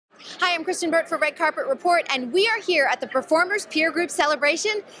Hi, I'm Kristyn Burtt for Red Carpet Report, and we are here at the Performers Peer Group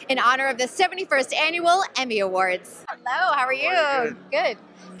Celebration in honor of the 71st Annual Emmy Awards. Hello, how are you? Good.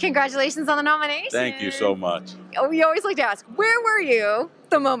 Congratulations on the nomination. Thank you so much. Oh, we always like to ask, where were you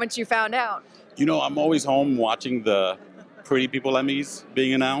the moment you found out? You know, I'm always home watching the Pretty People Emmys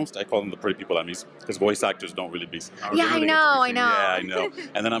being announced. I call them the Pretty People Emmys because voice actors don't really be. Yeah, I know. Yeah, I know.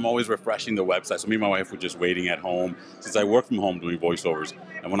 And then I'm always refreshing the website. So me and my wife were just waiting at home since I work from home doing voiceovers.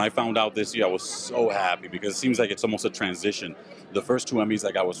 And when I found out this year, I was so happy because it seems like it's almost a transition. The first two Emmys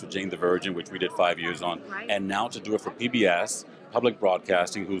I got was for Jane the Virgin, which we did 5 years on. Right. And now to do it for PBS, Public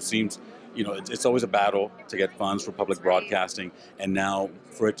Broadcasting, who seems, you know, it's always a battle to get funds for public broadcasting, and now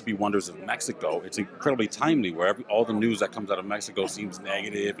for it to be Wonders of Mexico, it's incredibly timely, where all the news that comes out of Mexico seems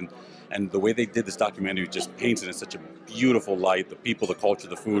negative, and the way they did this documentary just paints it in such a beautiful light, the people, the culture,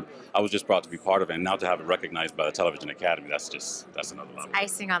 the food. I was just proud to be part of it, and now to have it recognized by the Television Academy, that's another level.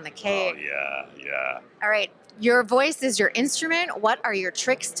 Icing on the cake. Oh, yeah. All right, your voice is your instrument. What are your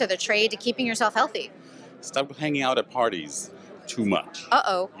tricks to the trade to keeping yourself healthy? Stop hanging out at parties too much.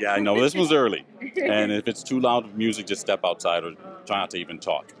 Uh-oh. Yeah, I know. This was early. And if it's too loud of music, just step outside or try not to even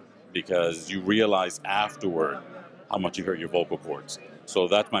talk, because you realize afterward how much you hurt your vocal cords. So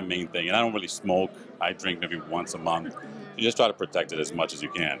that's my main thing. And I don't really smoke. I drink maybe once a month. You just try to protect it as much as you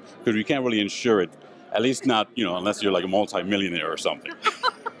can, because you can't really insure it, at least not, you know, unless you're like a multi-millionaire or something.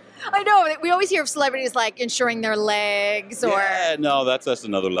 I know. We always hear of celebrities like insuring their legs or... Yeah, no, that's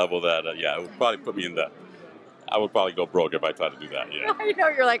another level that, yeah, it would probably put me in the... I would probably go broke if I tried to do that, yeah. I know,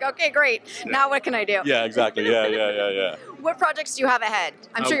 you're like, okay, great. Yeah. Now what can I do? Yeah, exactly, yeah. What projects do you have ahead?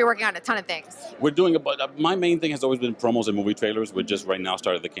 I'm sure you're working on a ton of things. We're doing, my main thing has always been promos and movie trailers. We just right now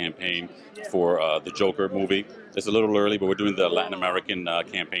started the campaign for the Joker movie. It's a little early, but we're doing the Latin American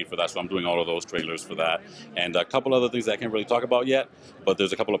campaign for that, so I'm doing all of those trailers for that. And a couple other things that I can't really talk about yet, but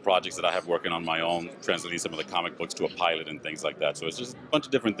there's a couple of projects that I have working on my own, translating some of the comic books to a pilot and things like that. So it's just a bunch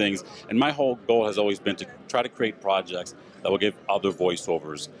of different things. And my whole goal has always been to try to create projects that will give other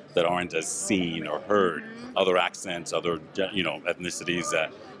voiceovers that aren't as seen or heard, other accents, other, you know, ethnicities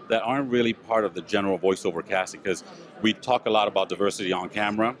that aren't really part of the general voiceover casting, because we talk a lot about diversity on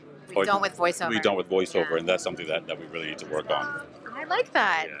camera. We don't with voiceover. We don't with voiceover, and that's something that we really need to work on. I like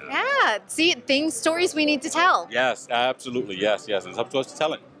that. Yeah. See, stories we need to tell. Yes, absolutely. Yes. And it's up to us to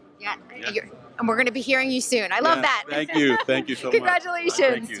tell it. Yeah. And we're going to be hearing you soon. I love that. Thank you. Thank you so much. Congratulations.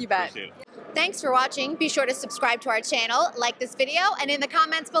 Thank you. You bet. Thanks for watching. Be sure to subscribe to our channel, like this video, and in the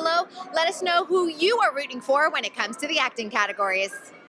comments below, let us know who you are rooting for when it comes to the acting categories.